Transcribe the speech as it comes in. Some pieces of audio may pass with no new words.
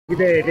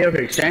They up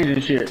here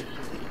exchanging shit.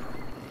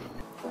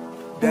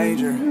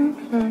 Danger.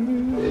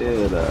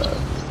 Yeah.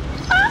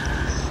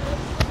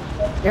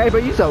 Hey,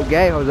 but you so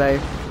gay, Jose.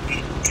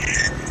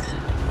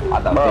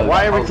 Bro,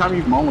 why every time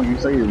you moan you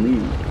say it's me?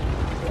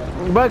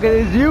 Bro, cause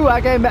it's you.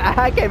 I can't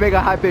make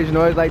a high pitched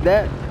noise like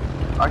that.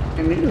 I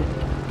can't either.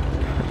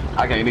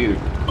 I can't either.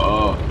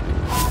 Oh.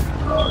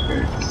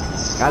 Okay.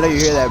 I know you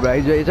hear that,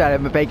 bro. He's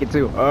trying to fake it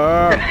too.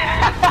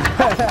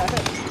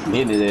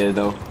 Hitting his ass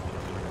though.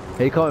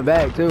 He coming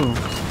back too.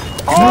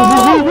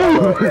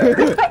 Oh!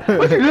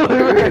 What you doing?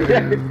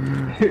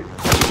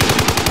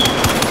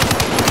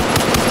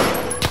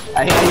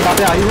 I hit him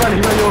out. He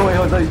running your way,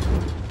 Jose.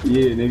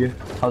 Yeah, nigga.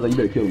 Jose, you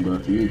better kill him, bro.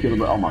 You didn't kill him,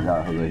 bro. Oh my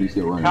god, Jose, he's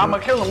still running. How am I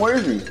kill him? Where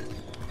is he?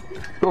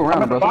 Go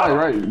around, bro.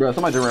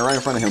 Somebody just ran right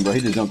in front of him, bro. He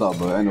just jumped off,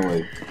 bro. Ain't no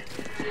way.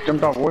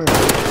 Jumped off where?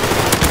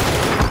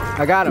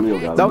 I got him.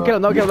 Don't kill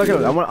him. Don't kill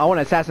him. I want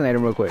to assassinate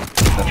him real quick.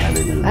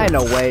 Ain't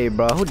no way,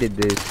 bro. Who did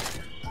this?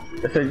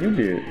 I said you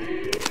did.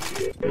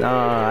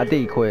 Nah, I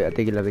think he quit. I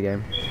think he left the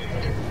game.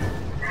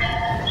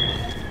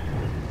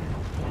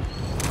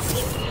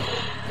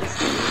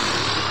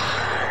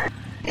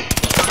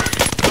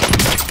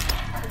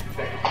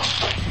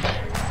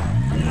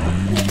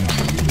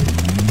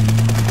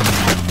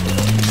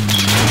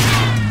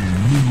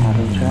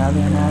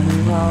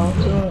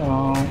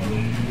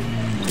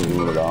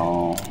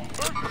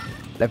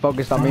 They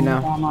focused on me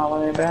now. On my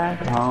way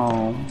back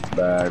home.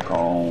 Back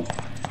home.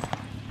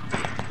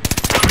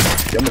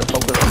 You want me to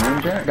focus on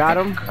you, Jack? Got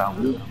him.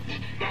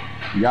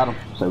 You got him.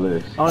 Say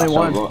this. Only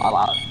one.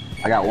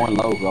 I got one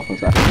low off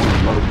inside.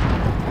 One low.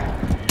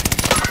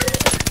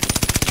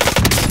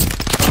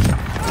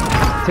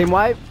 Team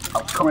wipe.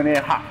 I'm coming in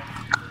hot.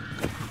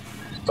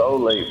 So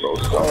late, bro.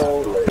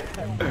 So late.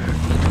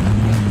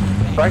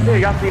 Right there,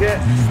 y'all see that?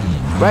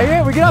 Right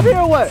here. We get up here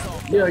or what?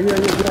 Yeah.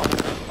 Get up.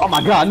 Oh my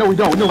god, no we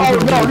don't. No. Where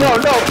at? Fuck,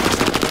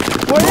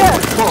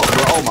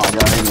 bro. Oh my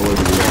god, ain't no way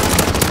to do that.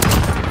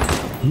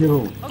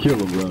 Kill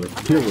him, bro.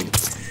 Kill him.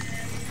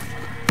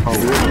 Oh,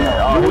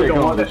 yeah. We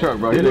don't want the truck,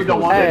 bro. We don't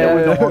want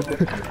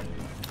that.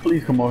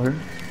 Please come over here.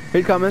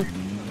 He's coming.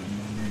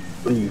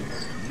 Please.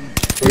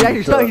 Yeah,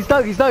 he's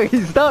stuck. He's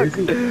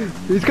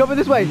coming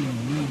this way.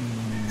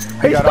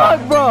 He's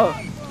stuck, bro.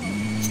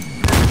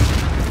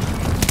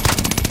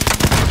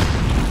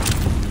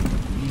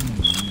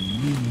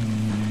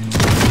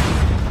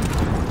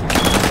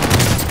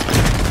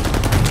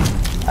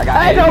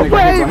 Ain't no way, bro.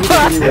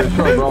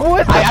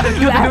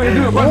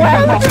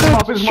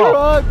 What's the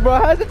truck, bro?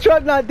 How's the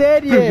truck not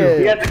dead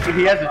yet?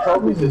 He has the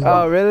trophy system.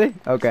 Oh, really?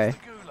 Okay.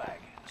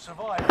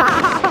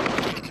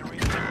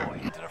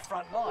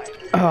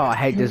 Oh, I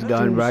hate this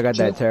gun, bro. I got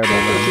that terrible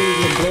gun.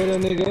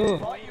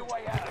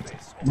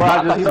 Bro,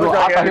 I thought he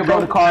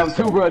brought the car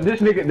too, bro. This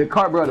nigga, the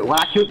car, bro. When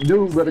I killed the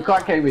dude, bro, the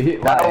car came and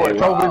hit. I know what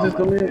trophy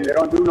system is. They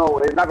don't do no.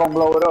 They're not gonna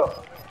blow it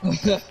up.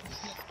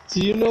 So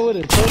you know what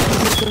a trophy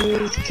system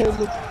is,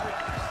 Taylor?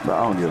 Bro, I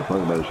don't give a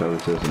fuck about the shoulder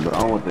system, but I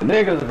don't want the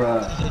niggas,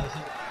 bro.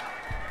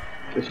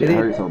 This shit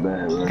hurts so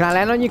bad, bro. Can I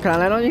land on you?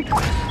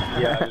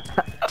 Yeah.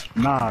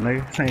 Nah,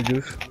 nigga, change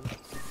juice.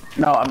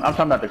 No, I'm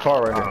talking about the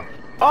car right here.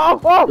 Oh!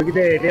 Look at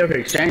that, they're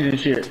exchanging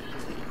shit.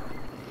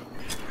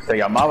 Say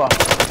your mama.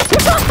 Say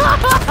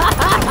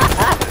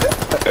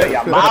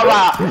your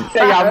mama.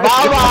 Say your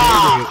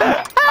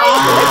mama.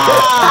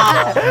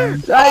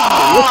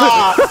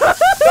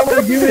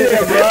 Somebody give me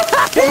that, bro.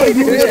 Somebody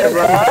give me that,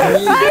 bro.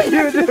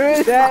 You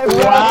doing that,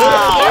 bro?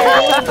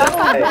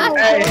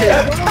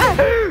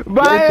 Hey.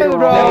 Bias,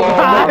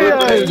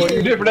 bro.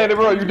 You different, ain't it,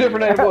 bro? You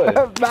different, ain't it, boy?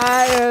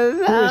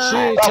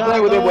 Bias. Stop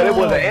playing with that boy. That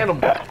was an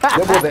animal.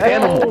 That was an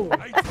animal.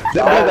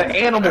 That was an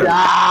animal.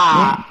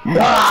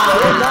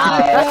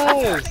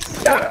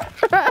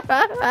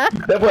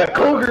 That boy a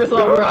cougar or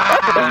something, bro.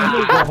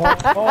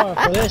 Hard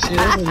for that shit.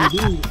 That's what you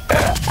do.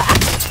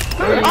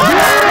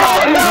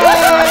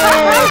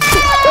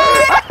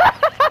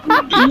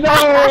 No!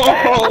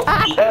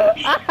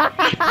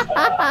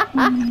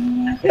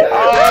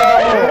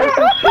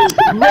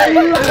 Man,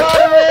 you